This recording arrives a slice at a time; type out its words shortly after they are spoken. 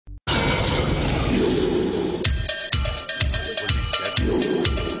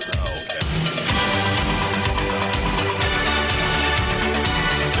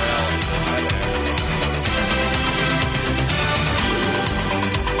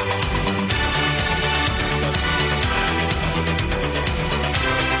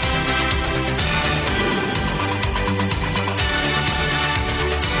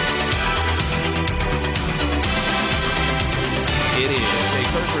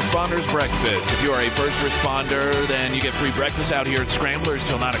Responders Breakfast. If you are a first responder, then you get free breakfast out here at Scramblers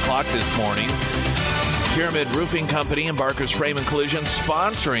till 9 o'clock this morning. Pyramid Roofing Company and Barker's Frame and Collision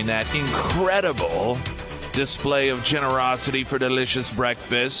sponsoring that incredible display of generosity for delicious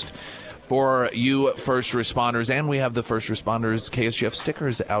breakfast for you first responders. And we have the first responders KSGF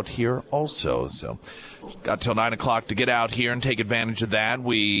stickers out here also. So got till 9 o'clock to get out here and take advantage of that.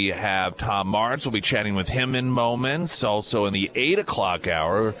 We have Tom Martz. We'll be chatting with him in moments. Also in the 8 o'clock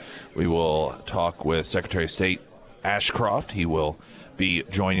hour, we will talk with Secretary of State Ashcroft. He will be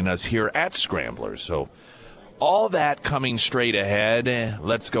joining us here at Scramblers. So all that coming straight ahead.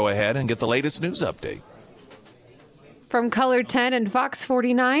 Let's go ahead and get the latest news update. From Color 10 and Fox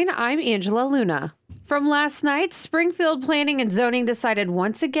 49, I'm Angela Luna. From last night, Springfield Planning and Zoning decided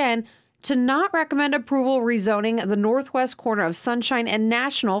once again to not recommend approval rezoning the northwest corner of Sunshine and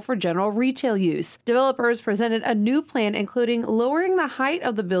National for general retail use. Developers presented a new plan including lowering the height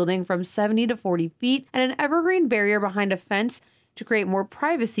of the building from 70 to 40 feet and an evergreen barrier behind a fence to create more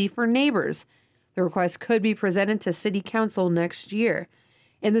privacy for neighbors. The request could be presented to City Council next year.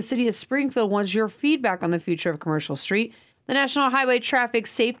 And the City of Springfield wants your feedback on the future of Commercial Street. The National Highway Traffic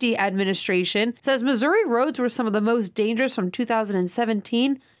Safety Administration says Missouri roads were some of the most dangerous from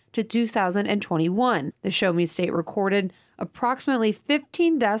 2017 to 2021. The Show Me State recorded approximately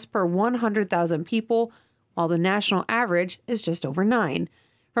 15 deaths per 100,000 people, while the national average is just over 9.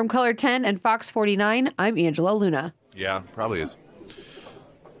 From Color 10 and Fox 49, I'm Angela Luna. Yeah, probably is.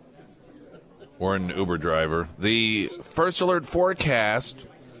 Or an Uber driver. The First Alert forecast,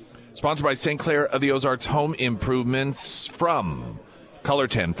 sponsored by St. Clair of the Ozarks Home Improvements from Color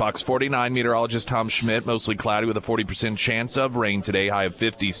 10, Fox 49, meteorologist Tom Schmidt. Mostly cloudy with a 40% chance of rain today, high of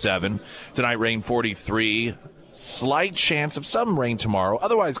 57. Tonight, rain 43. Slight chance of some rain tomorrow.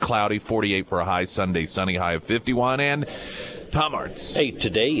 Otherwise cloudy, 48 for a high. Sunday, sunny, high of 51. And Tom Martz. Hey,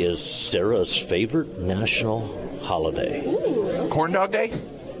 today is Sarah's favorite national holiday. Corn Dog Day?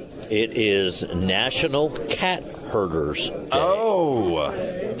 It is National Cat Herders Day.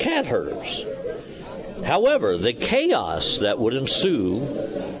 Oh. Cat herders. However, the chaos that would ensue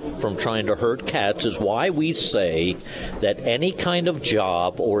from trying to herd cats is why we say that any kind of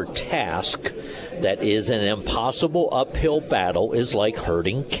job or task that is an impossible uphill battle is like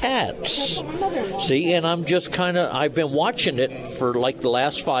herding cats. See, and I've been watching it for like the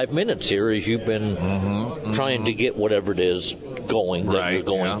last 5 minutes here as you've been trying to get whatever it is going that you're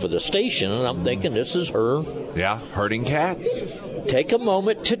going for the station, and I'm thinking this is her. Yeah, herding cats. Take a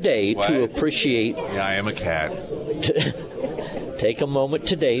moment today to appreciate... Yeah, I am a cat. Take a moment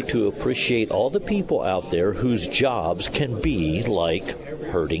today to appreciate all the people out there whose jobs can be like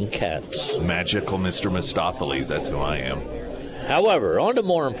herding cats. Magical Mr. Mistopheles, that's who I am. However, on to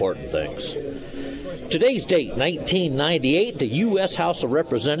more important things. Today's date, 1998, the U.S. House of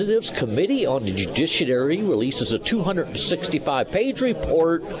Representatives Committee on the Judiciary releases a 265-page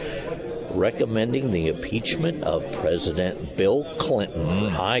report recommending the impeachment of President Bill Clinton for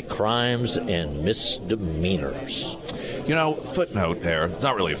high crimes and misdemeanors. You know, footnote there. It's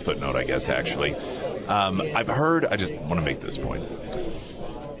not really a footnote, I guess, actually. I've heard, I just want to make this point.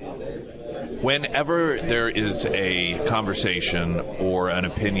 Whenever there is a conversation or an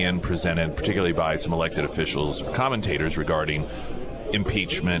opinion presented, particularly by some elected officials or commentators regarding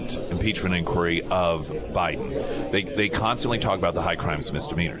impeachment inquiry of Biden, they constantly talk about the high crimes and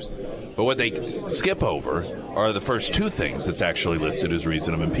misdemeanors. But what they skip over are the first two things that's actually listed as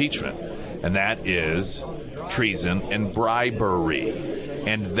reason of impeachment, and that is treason and bribery.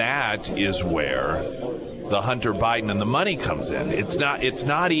 And that is where the Hunter Biden and the money comes in. It's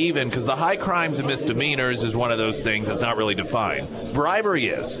not even, because the high crimes and misdemeanors is one of those things that's not really defined. Bribery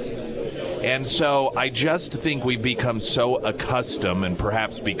is. And so I just think we've become so accustomed, and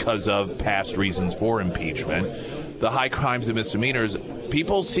perhaps because of past reasons for impeachment, the high crimes and misdemeanors,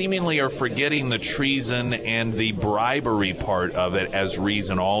 people seemingly are forgetting the treason and the bribery part of it as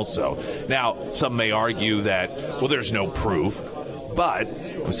reason also. Now, some may argue that, well, there's no proof. But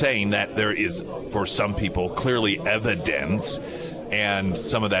I'm saying that there is, for some people, clearly evidence, and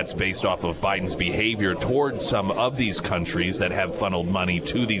some of that's based off of Biden's behavior towards some of these countries that have funneled money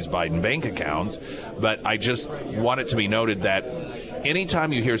to these Biden bank accounts. But I just want it to be noted that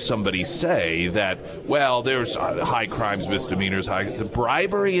anytime you hear somebody say that, well, there's high crimes, misdemeanors, the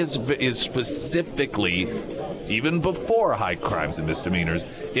bribery is specifically, even before high crimes and misdemeanors,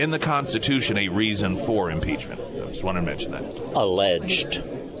 in the Constitution, a reason for impeachment. I just wanted to mention that. Alleged.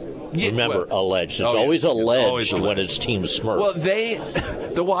 Remember, alleged. It's always alleged when it's Team Smurf. Well,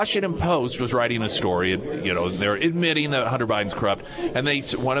 the Washington Post was writing a story, they're admitting that Hunter Biden's corrupt, and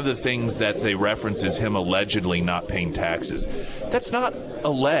one of the things that they reference is him allegedly not paying taxes. That's not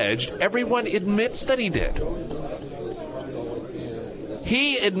alleged. Everyone admits that he did.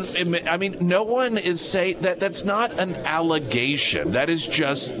 No one is saying that's not an allegation. That is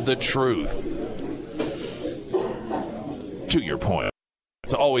just the truth. To your point,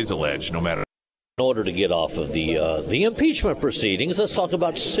 it's always alleged, no matter. In order to get off of the impeachment proceedings, let's talk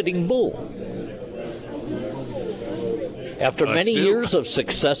about Sitting Bull. After many years of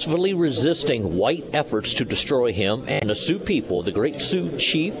successfully resisting white efforts to destroy him and the Sioux people, the great Sioux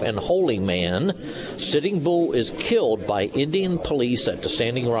chief and holy man, Sitting Bull is killed by Indian police at the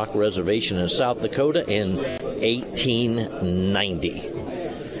Standing Rock Reservation in South Dakota in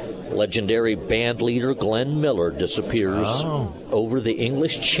 1890. Legendary band leader Glenn Miller disappears over the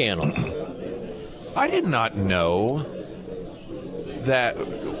English Channel. I did not know that.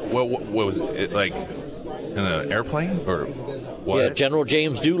 Well, what was it like? In an airplane or what? Yeah, General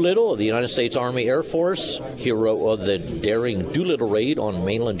James Doolittle of the United States Army Air Force, hero of the daring Doolittle raid on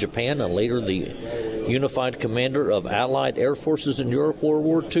mainland Japan, and later the unified commander of Allied Air Forces in Europe, World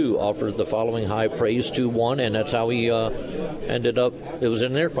War II, offered the following high praise to one, and that's how he ended up. It was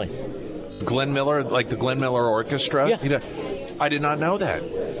in an airplane. Glenn Miller, like the Glenn Miller Orchestra? Yeah. I did not know that.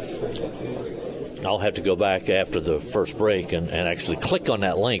 I'll have to go back after the first break and actually click on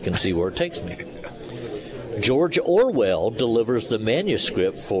that link and see where it takes me. George Orwell delivers the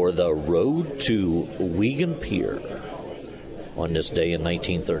manuscript for The Road to Wigan Pier on this day in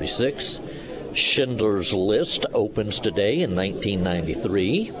 1936. Schindler's List opens today in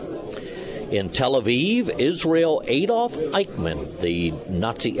 1993. In Tel Aviv, Israel, Adolf Eichmann, the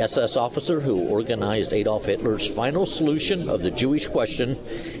Nazi SS officer who organized Adolf Hitler's final solution of the Jewish question,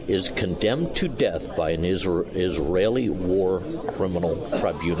 is condemned to death by an Israeli war criminal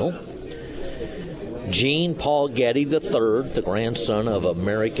tribunal. Jean Paul Getty III, the grandson of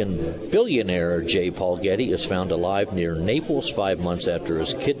American billionaire J. Paul Getty, is found alive near Naples 5 months after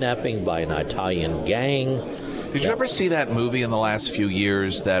his kidnapping by an Italian gang. Did you ever see that movie in the last few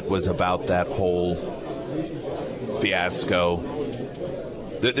years that was about that whole fiasco?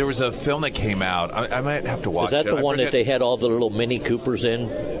 There was a film that came out. I might have to watch it. Is that the one that they had all the little Mini Coopers in,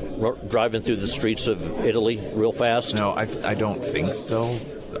 driving through the streets of Italy real fast? No, I don't think so.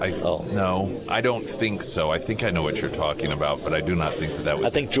 No, I don't think so. I think I know what you're talking about, but I do not think that was. I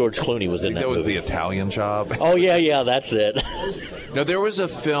think George Clooney was in that movie. That was The Italian Job. Oh, yeah, that's it. No, there was a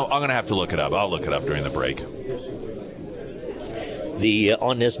film. I'm going to have to look it up. I'll look it up during the break.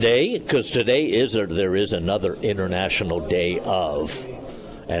 On this day, because today there is another International Day of,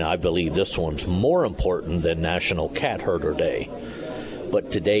 and I believe this one's more important than National Cat Herder Day,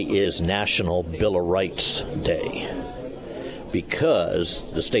 but today is National Bill of Rights Day, because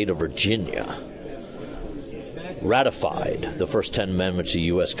the state of Virginia ratified the first 10 amendments to the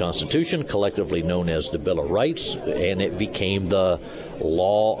U.S. Constitution, collectively known as the Bill of Rights, and it became the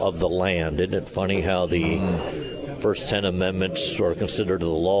law of the land. Isn't it funny how the first 10 amendments are considered the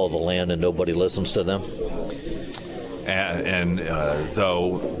law of the land and nobody listens to them? And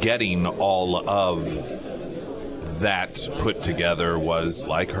though getting all of that put together was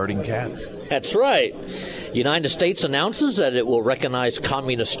like herding cats. That's right. United States announces that it will recognize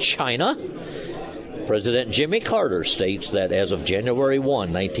Communist China. President Jimmy Carter states that as of January 1,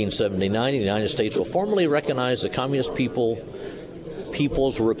 1979, the United States will formally recognize the Communist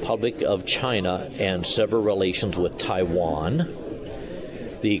People's Republic of China and sever relations with Taiwan.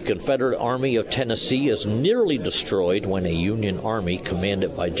 The Confederate Army of Tennessee is nearly destroyed when a Union Army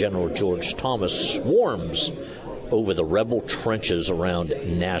commanded by General George Thomas swarms over the rebel trenches around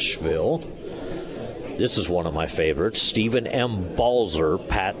Nashville. This is one of my favorites. Stephen M. Balzer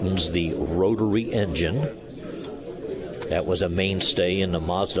patents the rotary engine. That was a mainstay in the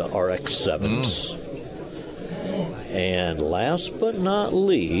Mazda RX-7s. And last but not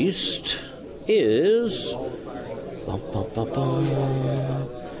least is...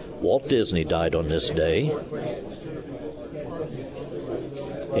 Walt Disney died on this day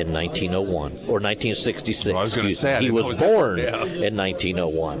in 1901, or 1966. Well, I was going to say, he was born in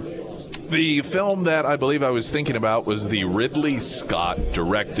 1901. The film that I believe I was thinking about was the Ridley Scott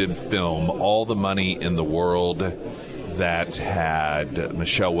directed film, All the Money in the World, that had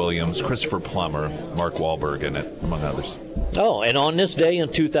Michelle Williams, Christopher Plummer, Mark Wahlberg in it, among others. Oh, and on this day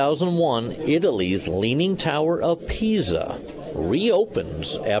in 2001, Italy's Leaning Tower of Pisa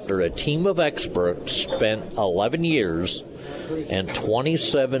reopens after a team of experts spent 11 years and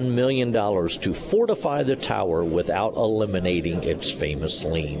 $27 million to fortify the tower without eliminating its famous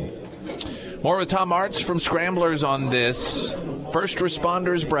lien. More with Tom Martz from Scramblers on this First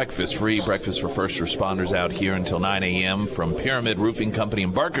Responders Breakfast. Free breakfast for first responders out here until 9 a.m. from Pyramid Roofing Company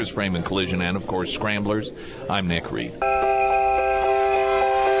and Barker's Frame and Collision, and, of course, Scramblers. I'm Nick Reed.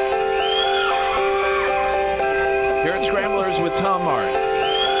 Here at Scramblers with Tom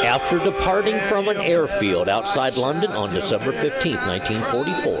Martz. After departing from an airfield outside London on December 15,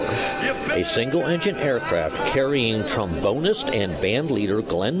 1944, a single-engine aircraft carrying trombonist and band leader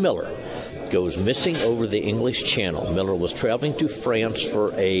Glenn Miller goes missing over the English Channel. Miller was traveling to France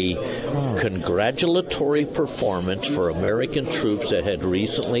for a congratulatory performance for American troops that had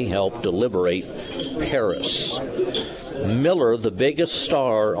recently helped to liberate Paris. Miller, the biggest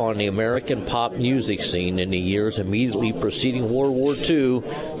star on the American pop music scene in the years immediately preceding World War II,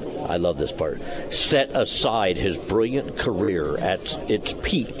 I love this part, set aside his brilliant career at its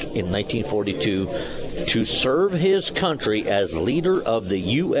peak in 1942 to serve his country as leader of the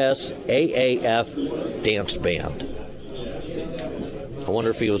U.S. AAF dance band. I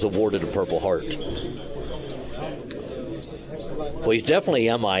wonder if he was awarded a Purple Heart. Well, he's definitely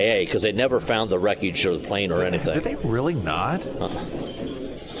MIA because they never found the wreckage of the plane or anything. Did they really not?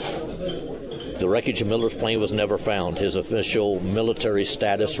 The wreckage of Miller's plane was never found. His official military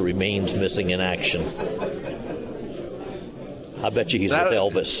status remains missing in action. I bet you he's with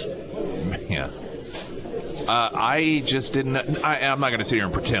Elvis. Yeah. I just didn't. I'm not going to sit here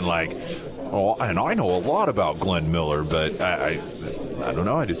and pretend like, oh, and I know a lot about Glenn Miller, but I don't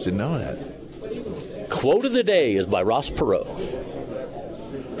know. I just didn't know that. Quote of the day is by Ross Perot.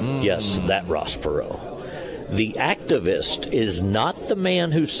 Yes, that Ross Perot. The activist is not the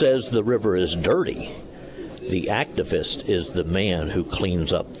man who says the river is dirty. The activist is the man who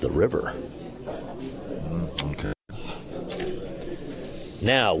cleans up the river. Okay.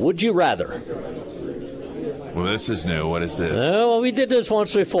 Now, would you rather? Well, this is new. What is this? Oh, well, we did this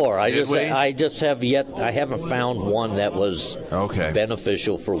once before. I haven't found one that was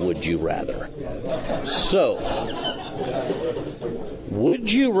beneficial for would you rather. So,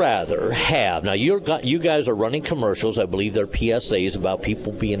 would you rather have, now you guys are running commercials, I believe they're PSAs about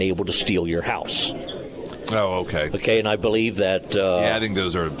people being able to steal your house. Oh, okay. Okay, and I believe that... I think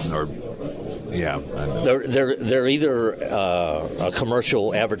those are yeah. They're either a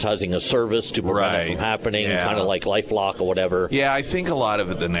commercial advertising a service to prevent it from happening, kind of like LifeLock or whatever. Yeah, I think a lot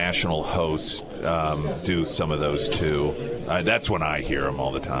of the national hosts do some of those too. That's when I hear them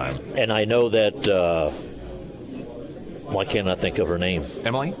all the time. And I know that... why can't I think of her name?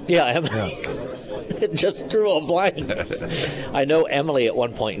 Emily? Yeah, Emily. It just drew a blank. I know Emily at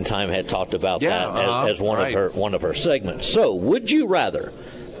one point in time had talked about that as one of her segments. So, would you rather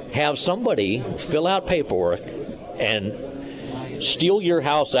have somebody fill out paperwork and steal your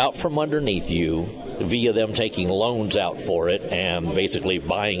house out from underneath you via them taking loans out for it and basically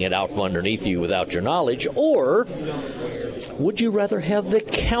buying it out from underneath you without your knowledge, or would you rather have the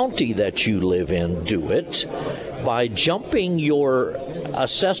county that you live in do it by jumping your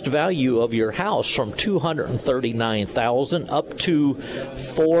assessed value of your house from $239,000 up to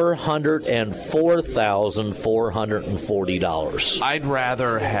 $404,440? I'd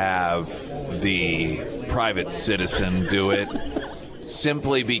rather have the private citizen do it.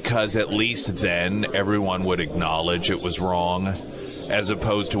 Simply because at least then everyone would acknowledge it was wrong, as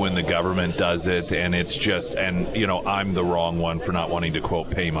opposed to when the government does it and it's just, and you know, I'm the wrong one for not wanting to, quote,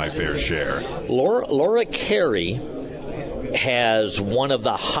 pay my fair share. Laura Carey has one of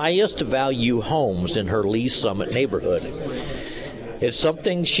the highest value homes in her Lee Summit neighborhood. It's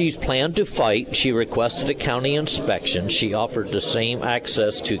something she's planned to fight. She requested a county inspection. She offered the same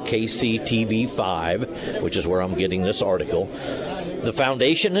access to KCTV5, which is where I'm getting this article. The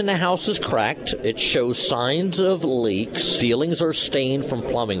foundation in the house is cracked. It shows signs of leaks. Ceilings are stained from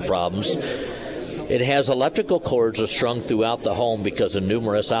plumbing problems. It has electrical cords are strung throughout the home because the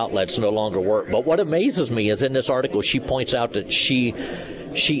numerous outlets no longer work. But what amazes me is in this article, she points out that she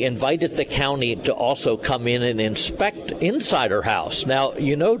invited the county to also come in and inspect inside her house. Now,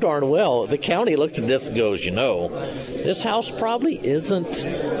 you know darn well, the county looks at this and goes, you know, this house probably isn't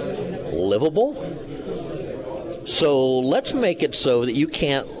livable. So let's make it so that you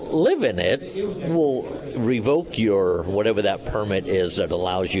can't live in it. We'll revoke your whatever that permit is that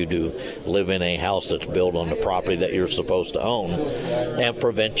allows you to live in a house that's built on the property that you're supposed to own and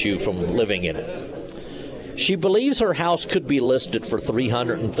prevent you from living in it. She believes her house could be listed for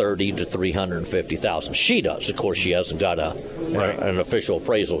 $330,000 to $350,000. She does. Of course, she hasn't got an official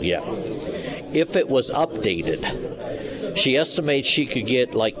appraisal yet. If it was updated, She estimates she could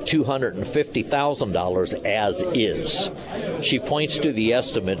get like $250,000 as is. She points to the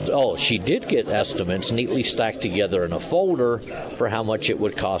estimates. Oh, she did get estimates neatly stacked together in a folder for how much it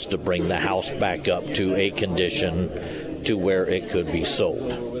would cost to bring the house back up to a condition to where it could be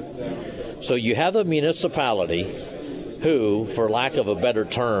sold. So you have a municipality who, for lack of a better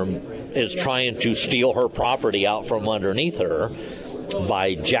term, is trying to steal her property out from underneath her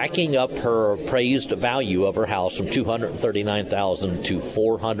by jacking up her appraised value of her house from $239,000 to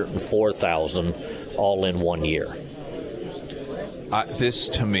 $404,000 all in 1 year. This,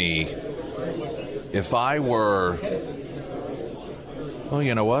 to me, if I were... Well,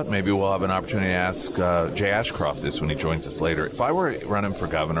 you know what? Maybe we'll have an opportunity to ask Jay Ashcroft this when he joins us later. If I were running for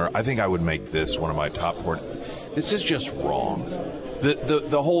governor, I think I would make this one of my top... This is just wrong.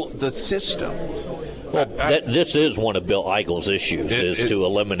 The system... Well, this is one of Bill Eigel's issues, is to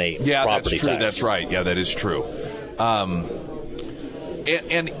eliminate property tax. That's right. Yeah, that is true.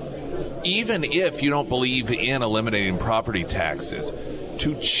 And even if you don't believe in eliminating property taxes,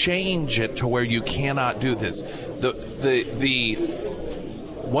 to change it to where you cannot do this,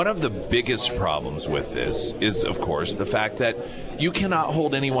 one of the biggest problems with this is, of course, the fact that you cannot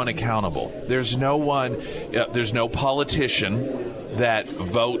hold anyone accountable. There's no politician that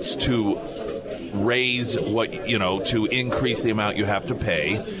votes to raise to increase the amount you have to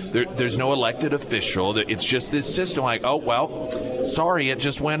pay. There's no elected official. It's just this system like, oh, well, sorry, it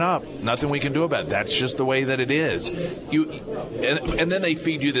just went up. Nothing we can do about it. That's just the way that it is. And then they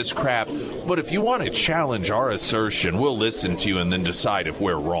feed you this crap. But if you want to challenge our assertion, we'll listen to you and then decide if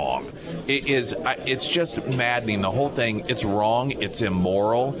we're wrong. It's just maddening. The whole thing, it's wrong. It's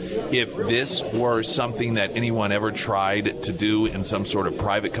immoral. If this were something that anyone ever tried to do in some sort of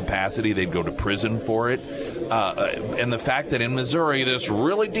private capacity, they'd go to prison for it. And the fact that in Missouri, this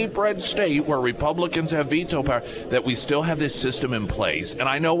really deep red state where Republicans have veto power, that we still have this system in place. And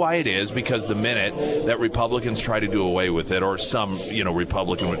I know why it is, because the minute that Republicans try to do away with it, or some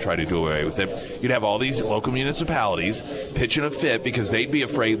Republican would try to do away with it, you'd have all these local municipalities pitching a fit because they'd be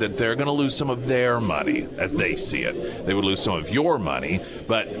afraid that they're going to lose some of their money as they see it. They would lose some of your money,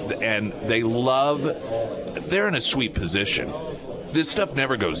 and they're in a sweet position. This stuff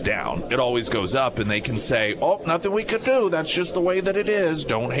never goes down. It always goes up, and they can say, oh, nothing we could do. That's just the way that it is.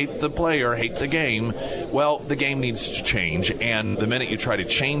 Don't hate the player, hate the game. Well, the game needs to change, and the minute you try to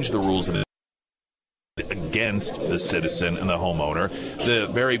change the rules of against the citizen and the homeowner, the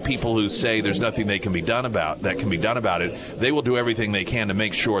very people who say there's nothing that can be done about it, they will do everything they can to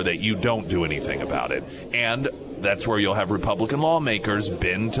make sure that you don't do anything about it. And that's where you'll have Republican lawmakers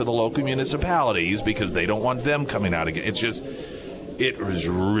bend to the local municipalities because they don't want them coming out again. It was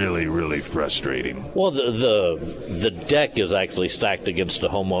really, really frustrating. Well, the deck is actually stacked against the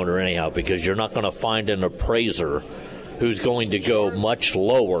homeowner anyhow, because you're not going to find an appraiser who's going to go much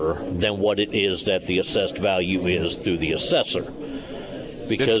lower than what it is that the assessed value is through the assessor.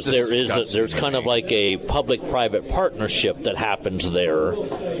 Because there's kind of like a public-private partnership that happens there.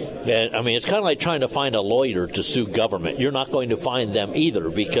 And, I mean, it's kind of like trying to find a lawyer to sue government. You're not going to find them either,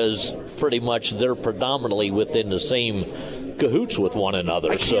 because pretty much they're predominantly within the same cahoots with one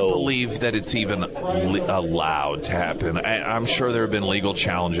another. I can't believe that it's even allowed to happen. I'm sure there have been legal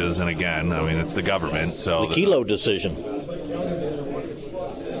challenges, and again, I mean, it's the government. So the Kelo decision.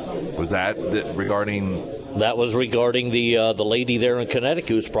 Was that regarding? That was regarding the lady there in Connecticut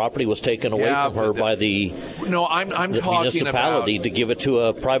whose property was taken away from her by the I'm talking municipality about, to give it to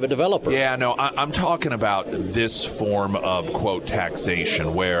a private developer. Yeah, no, I'm talking about this form of, quote,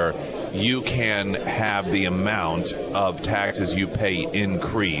 taxation where you can have the amount of taxes you pay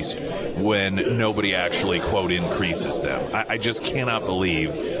increase when nobody actually, quote, increases them. I just cannot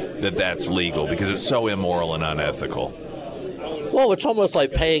believe that that's legal because it's so immoral and unethical. Well, it's almost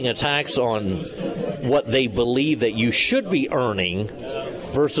like paying a tax on what they believe that you should be earning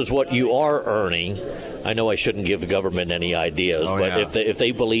versus what you are earning. I know I shouldn't give the government any ideas, if they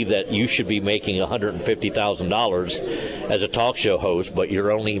believe that you should be making $150,000 as a talk show host, but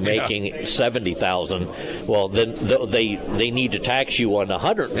you're only making $70,000, well, then they need to tax you on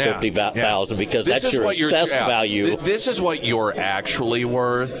 $150,000 because that's your assessed value. This is what you're actually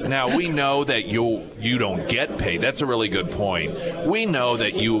worth. Now, we know that you don't get paid. That's a really good point. We know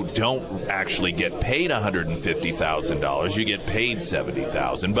that you don't actually get paid $150,000. You get paid $70,000.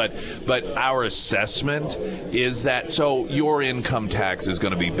 $150,000. But our assessment is that, so your income tax is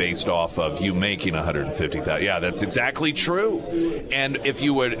going to be based off of you making $150,000. Yeah, that's exactly true. And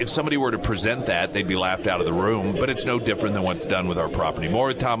if somebody were to present that, they'd be laughed out of the room. But it's no different than what's done with our property. More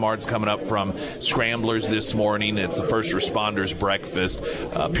with Tom Martz coming up from Scramblers this morning. It's the First Responders Breakfast.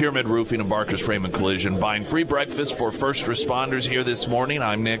 Pyramid Roofing and Barker's Frame and Collision buying free breakfast for first responders here this morning.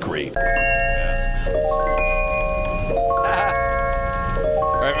 I'm Nick Reed. All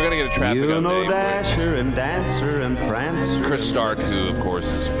right, we're going to get a traffic update. Dasher and Dancer and Prancer. Chris Stark, who, of course,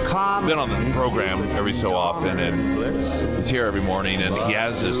 has been on the program every so often, and he's here every morning, and he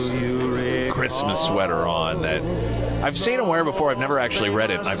has this Christmas sweater on that I've seen him wear before. I've never actually read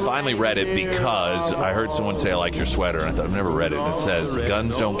it. I finally read it because I heard someone say, I like your sweater. And I thought, I've never read it. It says,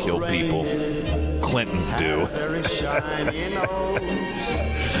 guns don't kill people. Clintons do.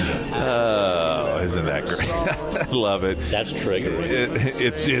 Oh, isn't that great? I love it. That's triggering.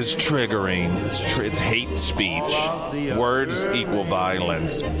 It is triggering. It's hate speech. Words equal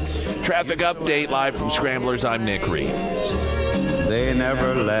violence. Traffic update live from Scramblers. I'm Nick Reed. They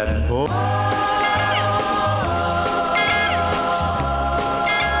never let go.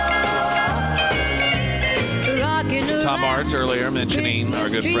 Tom Martz earlier mentioning our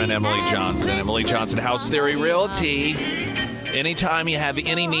good friend Emily Johnson. Emily Johnson, House Theory Realty. Anytime you have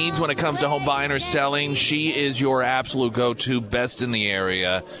any needs when it comes to home buying or selling, she is your absolute go-to, best in the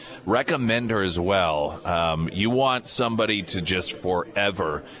area. Recommend her as well. You want somebody to just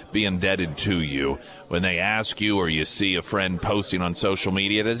forever be indebted to you. When they ask you or you see a friend posting on social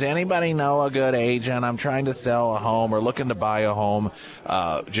media, does anybody know a good agent? I'm trying to sell a home or looking to buy a home.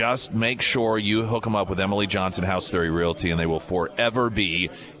 Just make sure you hook them up with Emily Johnson, House Theory Realty, and they will forever be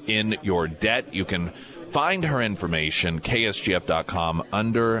in your debt. You can find her information, ksgf.com,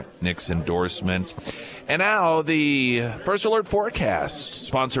 under Nick's endorsements. And now the First Alert Forecast,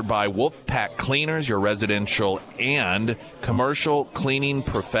 sponsored by Wolfpack Cleaners, your residential and commercial cleaning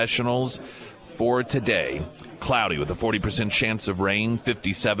professionals for today. Cloudy with a 40% chance of rain,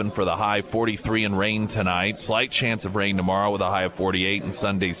 57 for the high, 43 in rain tonight. Slight chance of rain tomorrow with a high of 48, and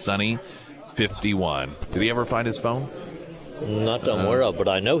Sunday sunny, 51. Did he ever find his phone? Not that I'm aware of, but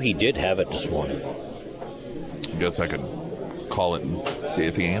I know he did have it this morning. I guess I could call it and see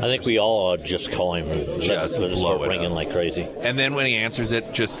if he answers. I think we all just call him. Just blow it ringing up like crazy. And then when he answers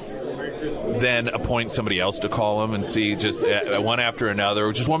it, just then appoint somebody else to call him and see just one after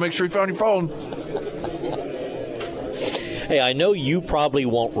another. Just want to make sure he found your phone. Hey, I know you probably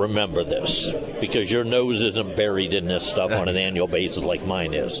won't remember this because your nose isn't buried in this stuff on an annual basis like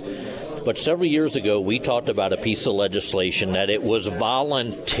mine is. But several years ago, we talked about a piece of legislation that it was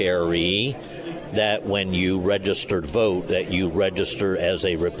voluntary that when you registered vote, that you register as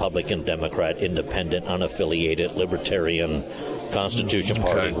a Republican, Democrat, Independent, unaffiliated, Libertarian, Constitution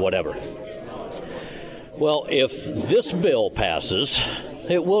Party, whatever. Well, if this bill passes,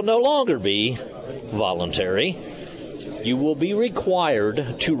 it will no longer be voluntary. You will be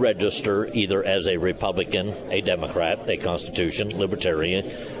required to register either as a Republican, a Democrat, a Constitution, Libertarian,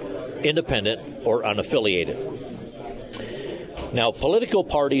 Independent, or unaffiliated. Now, political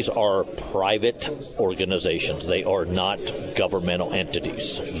parties are private organizations. They are not governmental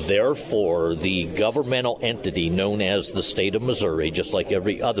entities. Therefore, the governmental entity known as the state of Missouri, just like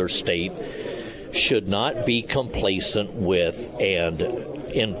every other state, should not be complacent with and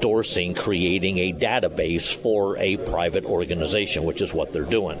endorsing creating a database for a private organization, which is what they're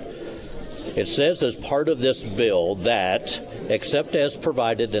doing. It says as part of this bill that, except as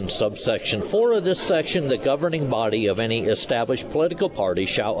provided in subsection 4 of this section, the governing body of any established political party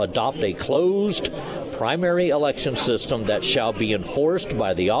shall adopt a closed primary election system that shall be enforced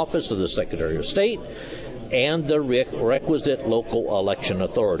by the office of the Secretary of State and the requisite local election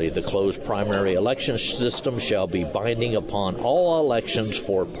authority. The closed primary election system shall be binding upon all elections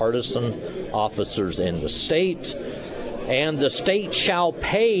for partisan officers in the state. And the state shall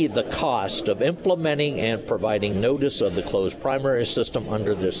pay the cost of implementing and providing notice of the closed primary system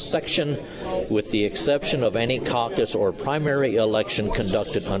under this section, with the exception of any caucus or primary election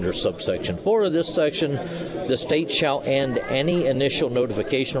conducted under subsection 4 of this section. The state shall end any initial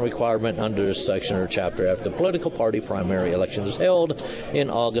notification requirement under this section or chapter after the political party primary election is held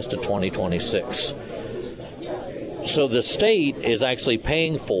in August of 2026. So the state is actually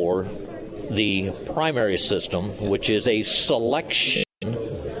paying for the primary system, which is a selection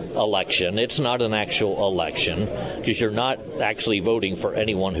election. It's not an actual election because you're not actually voting for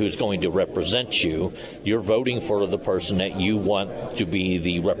anyone who's going to represent you. You're voting for the person that you want to be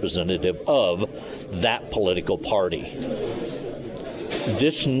the representative of that political party.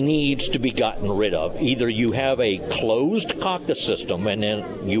 this needs to be gotten rid of. Either you have a closed caucus system and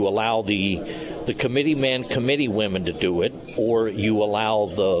then you allow the committee men, committee women to do it, or you allow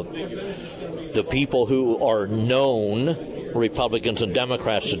the people who are known Republicans and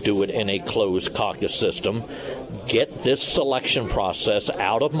Democrats to do it in a closed caucus system. Get this selection process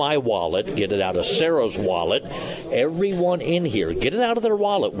out of my wallet, get it out of Sarah's wallet, everyone in here, get it out of their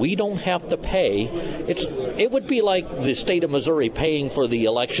wallet. We don't have to pay. It would be like the state of Missouri paying for the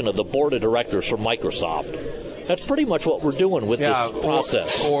election of the board of directors for Microsoft. That's pretty much what we're doing with this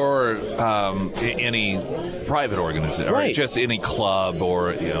process. Or any private organization, right. Or just any club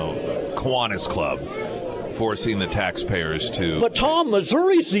or, Kiwanis Club. Forcing the taxpayers to... But, Tom,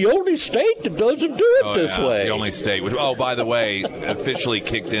 Missouri's the only state that doesn't do it this way. The only state. Which, by the way, officially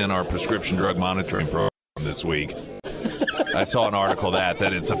kicked in our prescription drug monitoring program this week. I saw an article that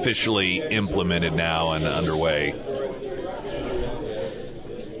it's officially implemented now and underway.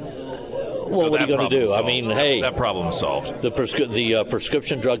 Well, what are you going to do? Solved. I mean, hey, that problem's solved. The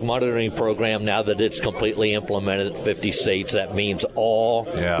prescription drug monitoring program, now that it's completely implemented in 50 states, that means all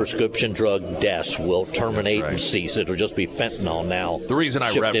prescription drug deaths will terminate and cease. It'll just be fentanyl now. The reason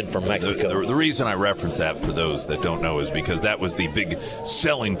shipped in from Mexico. The reason I reference that, for those that don't know, is because that was the big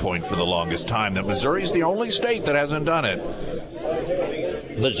selling point for the longest time, that Missouri's the only state that hasn't done it.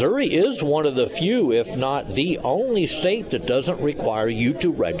 Missouri is one of the few, if not the only state that doesn't require you to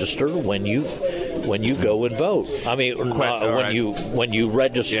register when you go and vote. I mean, when you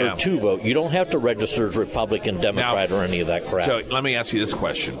register to vote, you don't have to register as Republican, Democrat, or any of that crap. So let me ask you this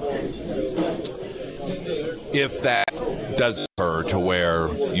question: if that does occur to where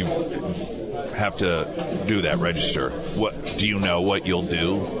you have to do that register, what do you know? What you'll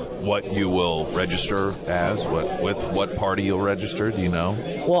do? What you will register as? What party you'll register? Do you know?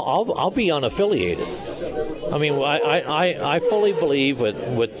 Well, I'll be unaffiliated. I mean, I fully believe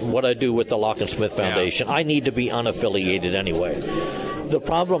with what I do with the Lock and Smith Foundation, I need to be unaffiliated anyway. The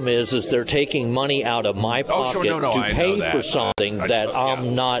problem is they're taking money out of my pocket to pay for something that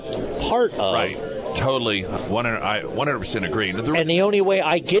I'm not part of. Right. Totally. 100% agree. And the only way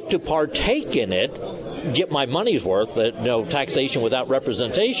I get to partake in it, get my money's worth, taxation without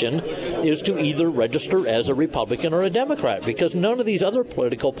representation, is to either register as a Republican or a Democrat, because none of these other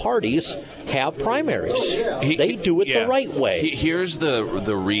political parties have primaries. They do it the right way. Here's the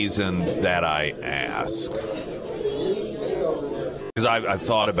reason that I ask. Because I've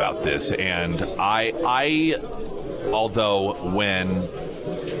thought about this, and I although when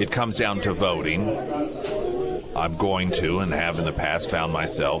it comes down to voting, I'm going to, and have in the past found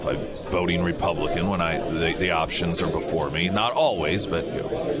myself voting Republican when the options are before me. Not always,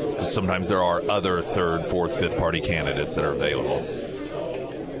 but sometimes there are other third, fourth, fifth party candidates that are available.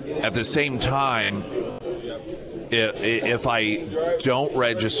 At the same time, if I don't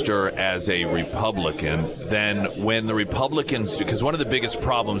register as a Republican, then when the Republicans do, because one of the biggest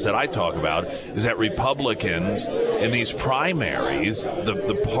problems that I talk about is that Republicans in these primaries,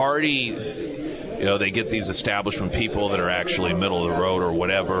 the party, they get these establishment people that are actually middle of the road or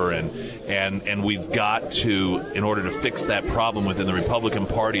whatever, and we've got to, in order to fix that problem within the Republican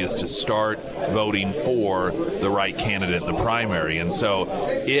Party, is to start voting for the right candidate in the primary. And so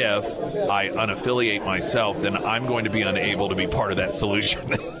if I unaffiliate myself, then I'm going to be unable to be part of that solution.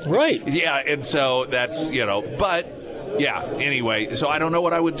 Right. Yeah, and so that's, but... Yeah, anyway, so I don't know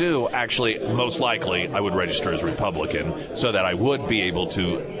what I would do. Actually, most likely, I would register as Republican so that I would be able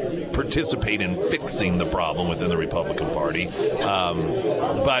to participate in fixing the problem within the Republican Party.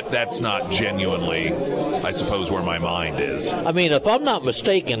 But that's not genuinely, I suppose, where my mind is. I mean, if I'm not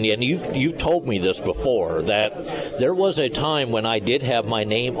mistaken, and you've told me this before, that there was a time when I did have my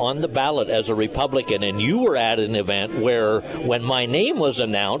name on the ballot as a Republican, and you were at an event where, when my name was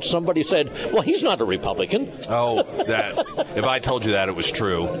announced, somebody said, well, he's not a Republican. Oh, if I told you that, it was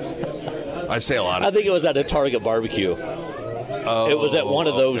true. I say a lot of I think it was at a Target barbecue. It was at one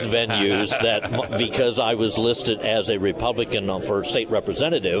of those venues that, because I was listed as a Republican for state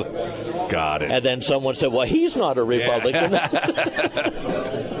representative. Got it. And then someone said, well, he's not a Republican.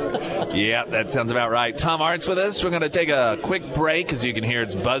 Yeah, that sounds about right. Tom Martz with us. We're going to take a quick break. As you can hear,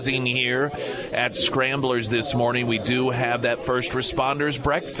 it's buzzing here at Scramblers this morning. We do have that first responders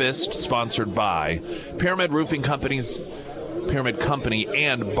breakfast sponsored by Pyramid Company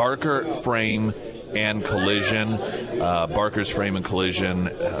and Barker Frame and Collision. Barker's Frame and Collision,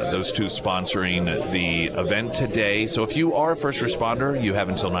 those two sponsoring the event today. So if you are a first responder, you have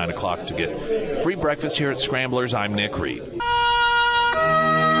until 9 o'clock to get free breakfast here at Scramblers. I'm Nick Reed.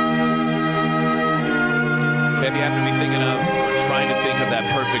 If you happen to be thinking of or trying to think of that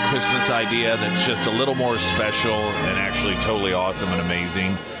perfect Christmas idea that's just a little more special and actually totally awesome and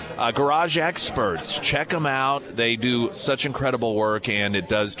amazing. Garage Experts, check them out. They do such incredible work, and it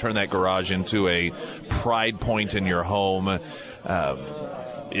does turn that garage into a pride point in your home.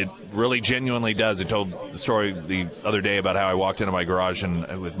 It really genuinely does. I told the story the other day about how I walked into my garage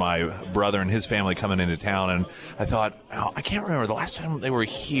and with my brother and his family coming into town, and I thought, I can't remember the last time they were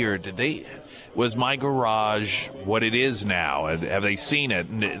here. Was my garage what it is now? And have they seen it?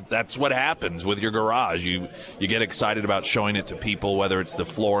 And that's what happens with your garage. You get excited about showing it to people, whether it's the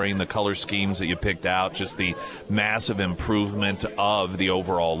flooring, the color schemes that you picked out, just the massive improvement of the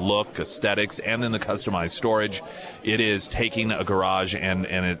overall look, aesthetics, and then the customized storage. It is taking a garage and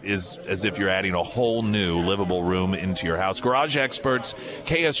it is as if you're adding a whole new livable room into your house. Garage Experts,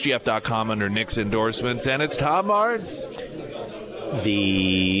 KSGF.com under Nick's endorsements, and it's Tom Martz.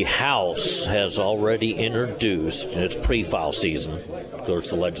 The House has already introduced, and it's pre-file season. Of course,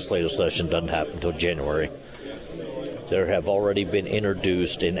 the legislative session doesn't happen until January. There have already been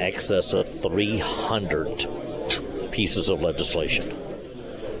introduced in excess of 300 pieces of legislation.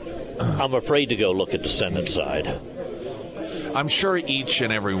 I'm afraid to go look at the Senate side. I'm sure each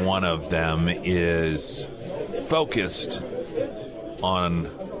and every one of them is focused on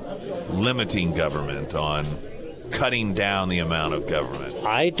limiting government, on cutting down the amount of government.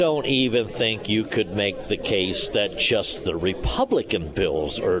 I don't even think you could make the case that just the Republican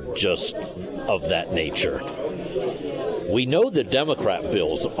bills are just of that nature. We know the Democrat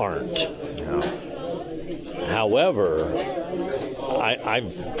bills aren't. Yeah. However,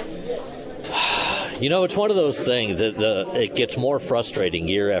 it's one of those things that it gets more frustrating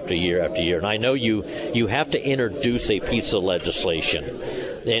year after year after year. And I know you have to introduce a piece of legislation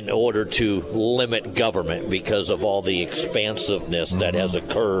in order to limit government because of all the expansiveness that has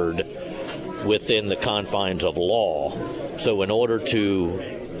occurred within the confines of law. So in order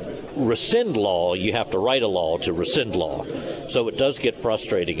to rescind law, you have to write a law to rescind law. So it does get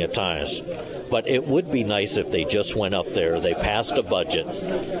frustrating at times. But it would be nice if they just went up there, they passed a budget,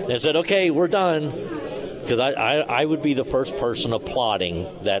 and said, okay, we're done. Because I would be the first person applauding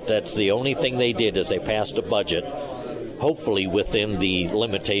that that's the only thing they did is they passed a budget, hopefully within the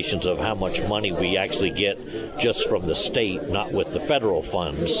limitations of how much money we actually get just from the state, not with the federal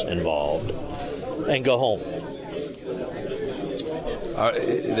funds involved, and go home.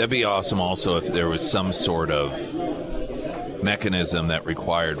 That'd be awesome also if there was some sort of mechanism that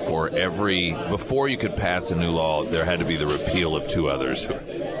required for before you could pass a new law, there had to be the repeal of two others.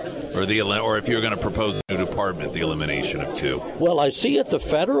 Or if you're going to propose a new department, the elimination of two. Well, I see at the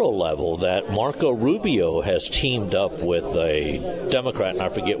federal level that Marco Rubio has teamed up with a Democrat, and I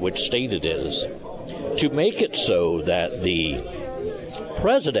forget which state it is, to make it so that the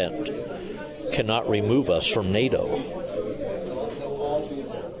president cannot remove us from NATO.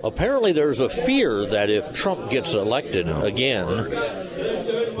 Apparently there's a fear that if Trump gets elected again,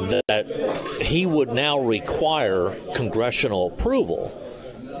 that he would now require congressional approval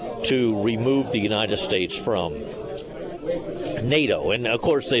to remove the United States from NATO. And, of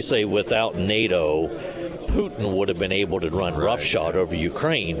course, they say without NATO, Putin would have been able to run roughshod over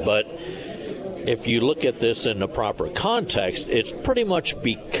Ukraine. But if you look at this in the proper context, it's pretty much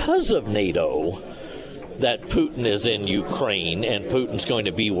because of NATO that Putin is in Ukraine and Putin's going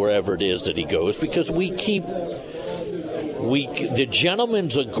to be wherever it is that he goes, because the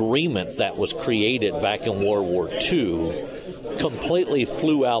gentleman's agreement that was created back in World War II completely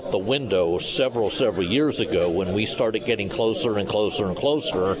flew out the window several years ago when we started getting closer and closer and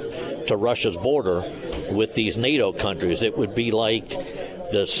closer to Russia's border with these NATO countries. It would be like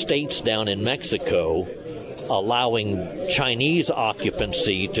the states down in Mexico allowing Chinese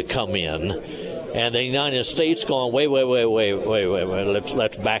occupancy to come in, and the United States going, wait,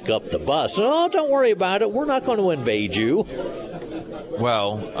 let's back up the bus. Oh, don't worry about it. We're not going to invade you.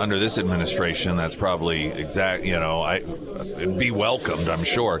 Well, under this administration, that's probably it'd be welcomed, I'm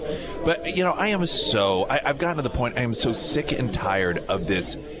sure. But, I've gotten to the point, I am so sick and tired of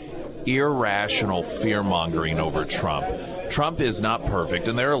this irrational fear-mongering over Trump. Trump is not perfect,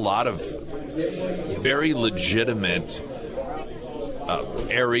 and there are a lot of very legitimate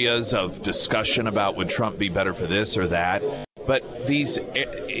areas of discussion about would Trump be better for this or that. But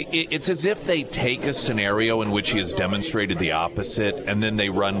it's as if they take a scenario in which he has demonstrated the opposite, and then they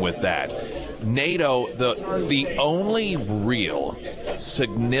run with that. NATO, the only real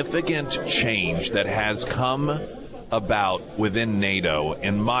significant change that has come about within NATO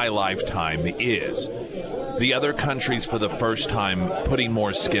in my lifetime is the other countries for the first time putting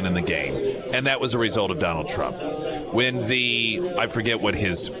more skin in the game. And that was a result of Donald Trump. when I forget what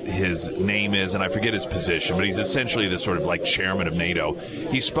his name is, and I forget his position, but he's essentially the sort of like chairman of NATO.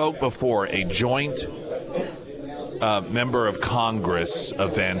 He spoke before a joint member of Congress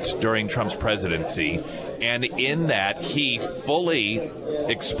event during Trump's presidency, and in that he fully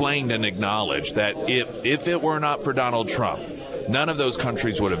explained and acknowledged that if it were not for Donald Trump, none of those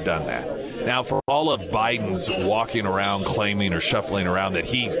countries would have done that. Now, for all of Biden's walking around claiming or shuffling around that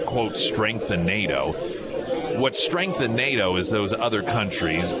he, quote, strengthened NATO, what strengthened NATO is those other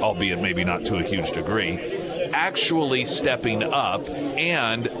countries, albeit maybe not to a huge degree, actually stepping up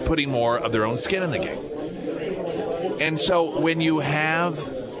and putting more of their own skin in the game. And so when you have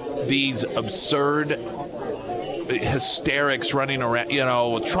these absurd hysterics running around,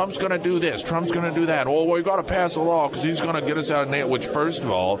 Trump's going to do this, Trump's going to do that. Oh, we've got to pass a law because he's going to get us out of NATO, which, first of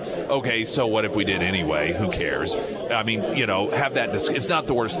all, okay, so what if we did anyway? Who cares? I mean, have that. It's not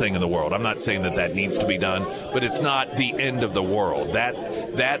the worst thing in the world. I'm not saying that needs to be done, but it's not the end of the world. That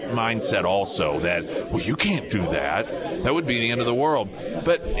mindset also, that, well, you can't do that. That would be the end of the world.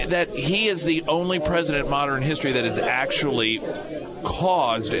 But that he is the only president in modern history that has actually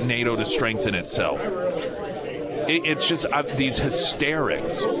caused NATO to strengthen itself. It's just these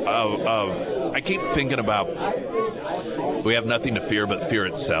hysterics of I keep thinking about we have nothing to fear but fear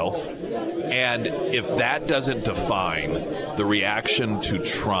itself. And if that doesn't define the reaction to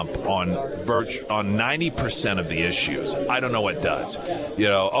Trump on 90% of the issues, I don't know what does.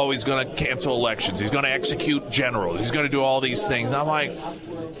 He's going to cancel elections. He's going to execute generals. He's going to do all these things. I'm like,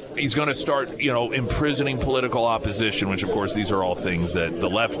 he's going to start, imprisoning political opposition, which, of course, these are all things that the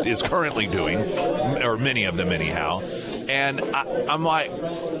left is currently doing, or many of them anyhow. And I'm like,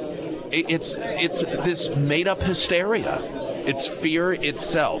 it's this made-up hysteria. It's fear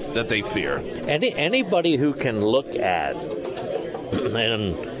itself that they fear. Anybody who can look at,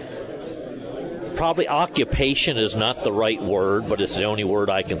 and probably occupation is not the right word, but it's the only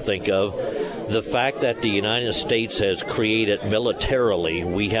word I can think of, the fact that the United States has created militarily,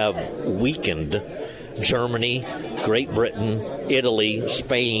 we have weakened Germany, Great Britain, Italy,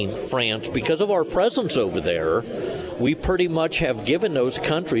 Spain, France, because of our presence over there. We pretty much have given those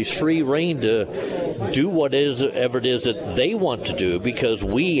countries free rein to do whatever it is that they want to do, because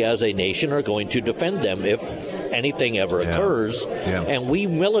we as a nation are going to defend them if anything ever occurs. Yeah. And we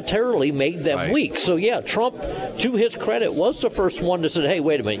militarily made them weak. So, Trump, to his credit, was the first one that said, hey,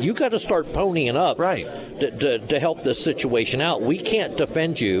 wait a minute, you got to start ponying up to help this situation out. We can't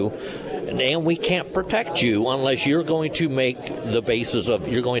defend you, and we can't protect you unless you're going to make the basis of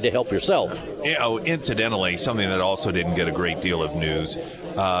you're going to help yourself. Incidentally, something that also didn't get a great deal of news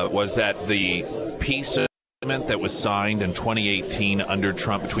was that the peace agreement that was signed in 2018 under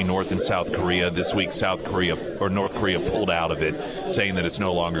Trump between North and South Korea, this week North Korea pulled out of it, saying that it's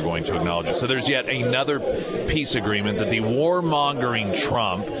no longer going to acknowledge it. So there's yet another peace agreement that the warmongering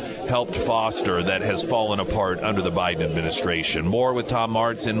Trump helped foster that has fallen apart under the Biden administration. More with Tom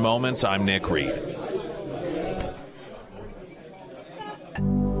Martz in moments. I'm Nick Reed.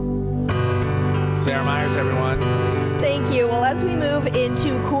 Sarah Myers, everyone. Thank you. Well, as we move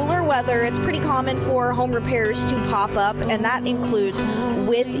into cooler weather, it's pretty common for home repairs to pop up, and that includes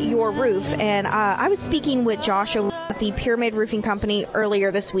with your roof. And I was speaking with Josh at the Pyramid Roofing Company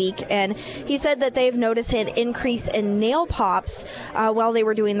earlier this week, and he said that they've noticed an increase in nail pops while they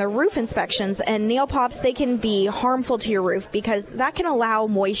were doing the roof inspections. And nail pops, they can be harmful to your roof because that can allow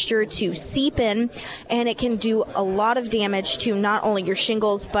moisture to seep in, and it can do a lot of damage to not only your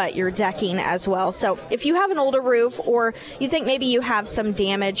shingles but your decking as well. So if you have an older roof, or you think maybe you have some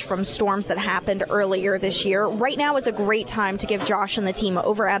damage from storms that happened earlier this year, right now is a great time to give Josh and the team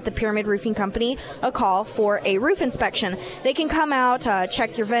over at the Pyramid Roofing Company a call for a roof inspection. They can come out,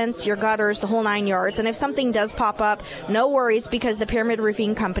 check your vents, your gutters, the whole 9 yards. And if something does pop up, no worries, because the Pyramid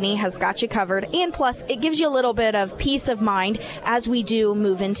Roofing Company has got you covered. And plus, it gives you a little bit of peace of mind as we do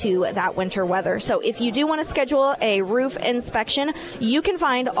move into that winter weather. So if you do want to schedule a roof inspection, you can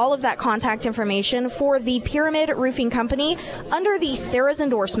find all of that contact information for the Pyramid Roofing Company under the Sarah's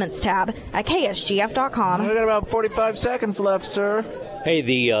Endorsements tab at ksgf.com. We got about 45 seconds left, sir. Hey,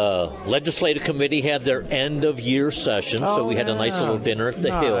 the legislative committee had their end-of-year session, so we had a nice little dinner at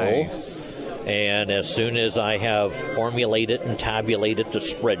the Hill. And as soon as I have formulated and tabulated the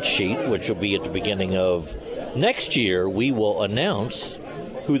spreadsheet, which will be at the beginning of next year, we will announce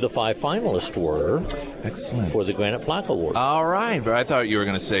who the 5 finalists were. Excellent. For the Granite Plaque Award. All right, but I thought you were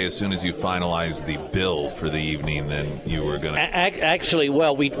going to say as soon as you finalized the bill for the evening, then you were going to... Actually,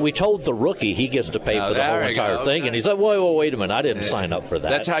 well, we told the rookie he gets to pay for the whole entire thing, and he's like, wait a minute, I didn't sign up for that.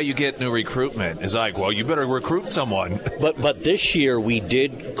 That's how you get new recruitment. It's like, well, you better recruit someone. But this year we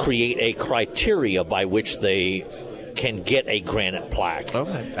did create a criteria by which they can get a granite plaque.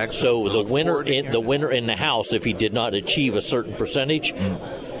 Okay, excellent. So We'll the look forward to hearing winner in the house, if he did not achieve a certain percentage,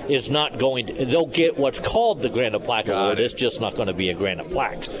 is not going to. They'll get what's called the granite plaque award. It's just not going to be a granite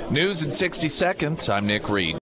plaque. News in 60 seconds. I'm Nick Reed.